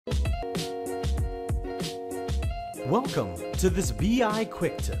Welcome to this BI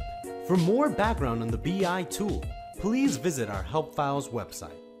Quick Tip. For more background on the BI tool, please visit our Help Files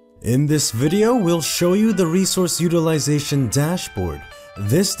website. In this video, we'll show you the Resource Utilization Dashboard.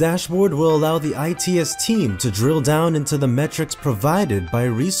 This dashboard will allow the ITS team to drill down into the metrics provided by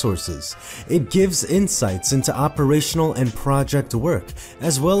resources. It gives insights into operational and project work,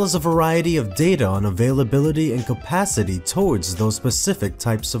 as well as a variety of data on availability and capacity towards those specific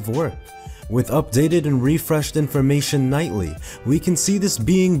types of work. With updated and refreshed information nightly, we can see this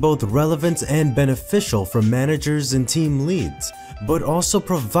being both relevant and beneficial for managers and team leads, but also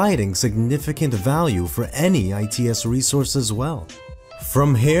providing significant value for any ITS resource as well.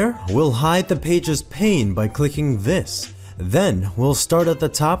 From here, we'll hide the page's pane by clicking this. Then, we'll start at the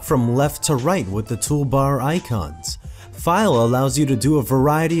top from left to right with the toolbar icons. File allows you to do a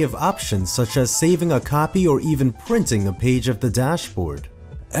variety of options such as saving a copy or even printing a page of the dashboard.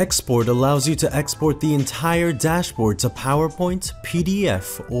 Export allows you to export the entire dashboard to PowerPoint,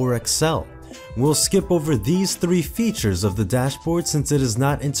 PDF, or Excel. We'll skip over these three features of the dashboard since it is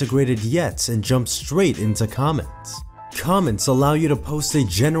not integrated yet and jump straight into comments. Comments allow you to post a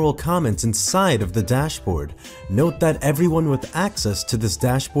general comment inside of the dashboard. Note that everyone with access to this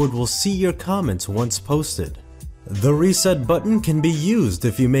dashboard will see your comments once posted. The reset button can be used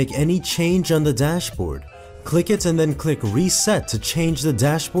if you make any change on the dashboard. Click it and then click reset to change the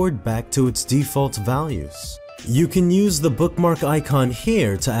dashboard back to its default values. You can use the bookmark icon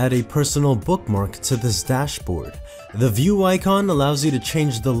here to add a personal bookmark to this dashboard. The view icon allows you to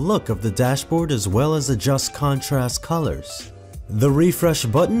change the look of the dashboard as well as adjust contrast colors. The refresh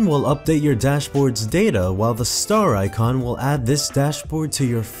button will update your dashboard's data, while the star icon will add this dashboard to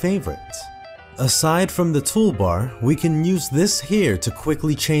your favorite. Aside from the toolbar, we can use this here to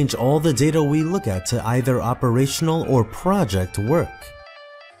quickly change all the data we look at to either operational or project work.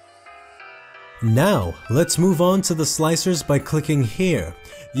 Now, let's move on to the slicers by clicking here.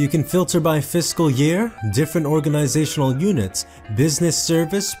 You can filter by fiscal year, different organizational units, business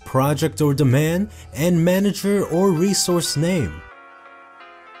service, project or demand, and manager or resource name.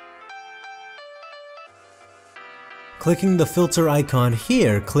 Clicking the filter icon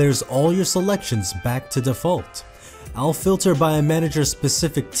here clears all your selections back to default. I'll filter by a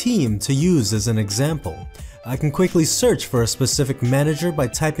manager-specific team to use as an example. I can quickly search for a specific manager by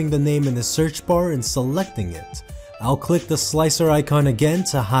typing the name in the search bar and selecting it. I'll click the slicer icon again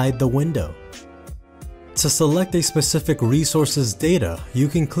to hide the window. To select a specific resource's data, you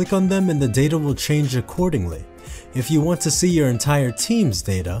can click on them and the data will change accordingly. If you want to see your entire team's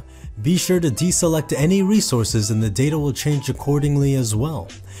data, be sure to deselect any resources and the data will change accordingly as well.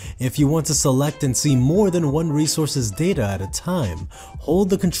 If you want to select and see more than one resource's data at a time, hold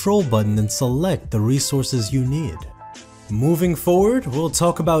the control button and select the resources you need. Moving forward, we'll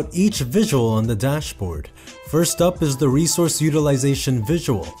talk about each visual on the dashboard. First up is the Resource Utilization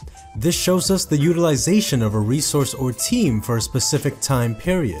visual. This shows us the utilization of a resource or team for a specific time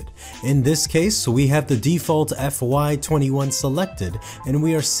period. In this case, we have the default FY21 selected, and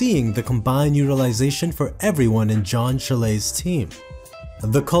we are seeing the combined utilization for everyone in John Chalet's team.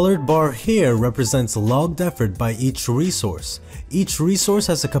 The colored bar here represents logged effort by each resource. Each resource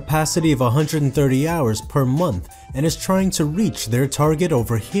has a capacity of 130 hours per month and is trying to reach their target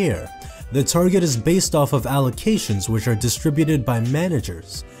over here. The target is based off of allocations which are distributed by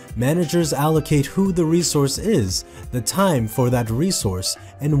managers. Managers allocate who the resource is, the time for that resource,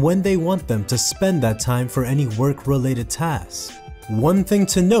 and when they want them to spend that time for any work-related tasks. One thing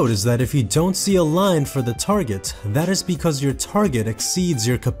to note is that if you don't see a line for the target, that is because your target exceeds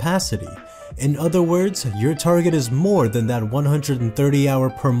your capacity. In other words, your target is more than that 130 hour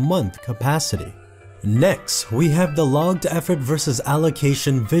per month capacity. Next, we have the logged effort versus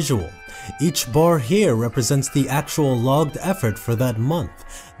allocation visual. Each bar here represents the actual logged effort for that month.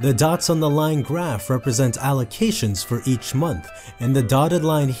 The dots on the line graph represent allocations for each month, and the dotted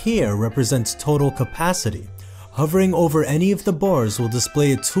line here represents total capacity. Hovering over any of the bars will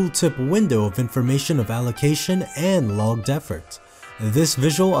display a tooltip window of information of allocation and logged effort. This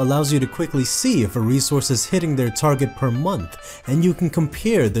visual allows you to quickly see if a resource is hitting their target per month, and you can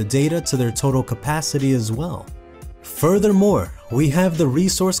compare the data to their total capacity as well. Furthermore, we have the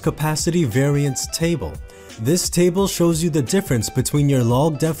Resource Capacity Variance table. This table shows you the difference between your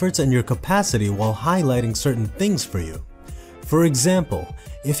logged efforts and your capacity while highlighting certain things for you. For example,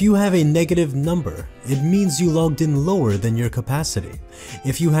 if you have a negative number, it means you logged in lower than your capacity.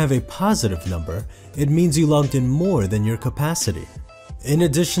 If you have a positive number, it means you logged in more than your capacity. In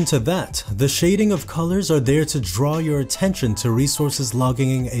addition to that, the shading of colors are there to draw your attention to resources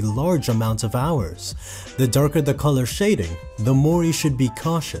logging a large amount of hours. The darker the color shading, the more you should be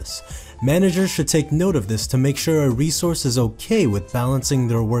cautious. Managers should take note of this to make sure a resource is okay with balancing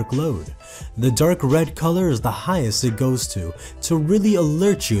their workload. The dark red color is the highest it goes to really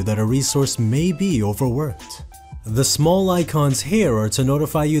alert you that a resource may be overworked. The small icons here are to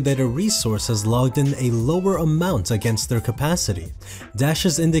notify you that a resource has logged in a lower amount against their capacity.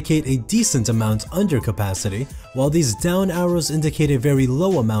 Dashes indicate a decent amount under capacity, while these down arrows indicate a very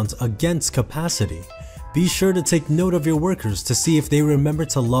low amount against capacity. Be sure to take note of your workers to see if they remember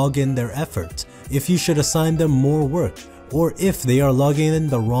to log in their effort, if you should assign them more work, or if they are logging in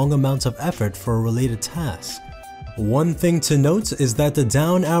the wrong amount of effort for a related task. One thing to note is that the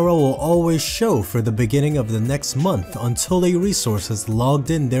down arrow will always show for the beginning of the next month until a resource has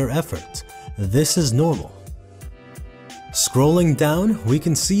logged in their effort. This is normal. Scrolling down, we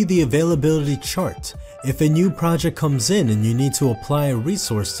can see the availability chart. If a new project comes in and you need to apply a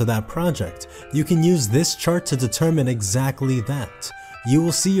resource to that project, you can use this chart to determine exactly that. You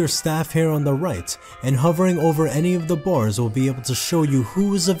will see your staff here on the right, and hovering over any of the bars will be able to show you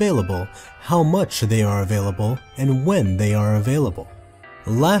who is available, how much they are available, and when they are available.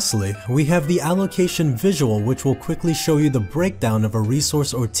 Lastly, we have the allocation visual, which will quickly show you the breakdown of a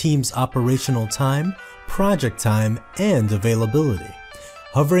resource or team's operational time, project time, and availability.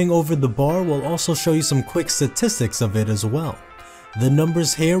 Hovering over the bar will also show you some quick statistics of it as well. The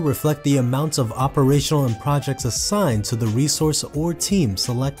numbers here reflect the amount of operational and projects assigned to the resource or team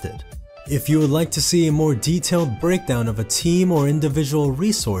selected. If you would like to see a more detailed breakdown of a team or individual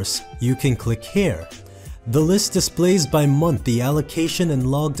resource, you can click here. The list displays by month the allocation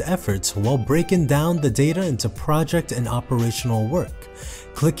and logged efforts while breaking down the data into project and operational work.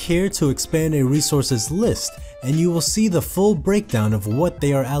 Click here to expand a resource's list, and you will see the full breakdown of what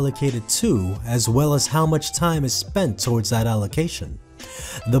they are allocated to, as well as how much time is spent towards that allocation.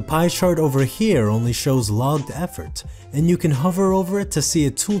 The pie chart over here only shows logged effort, and you can hover over it to see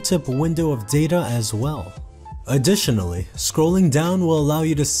a tooltip window of data as well. Additionally, scrolling down will allow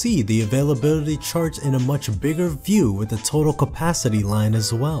you to see the availability chart in a much bigger view with the total capacity line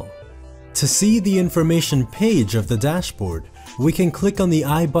as well. To see the information page of the dashboard, we can click on the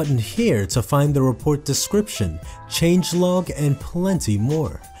I button here to find the report description, changelog, and plenty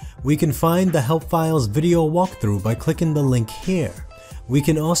more. We can find the help files video walkthrough by clicking the link here. We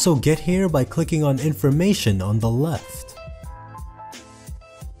can also get here by clicking on information on the left.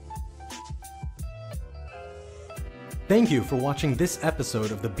 Thank you for watching this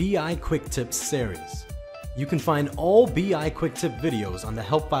episode of the BI Quick Tips series. You can find all BI Quick Tip videos on the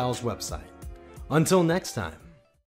Help Files website. Until next time.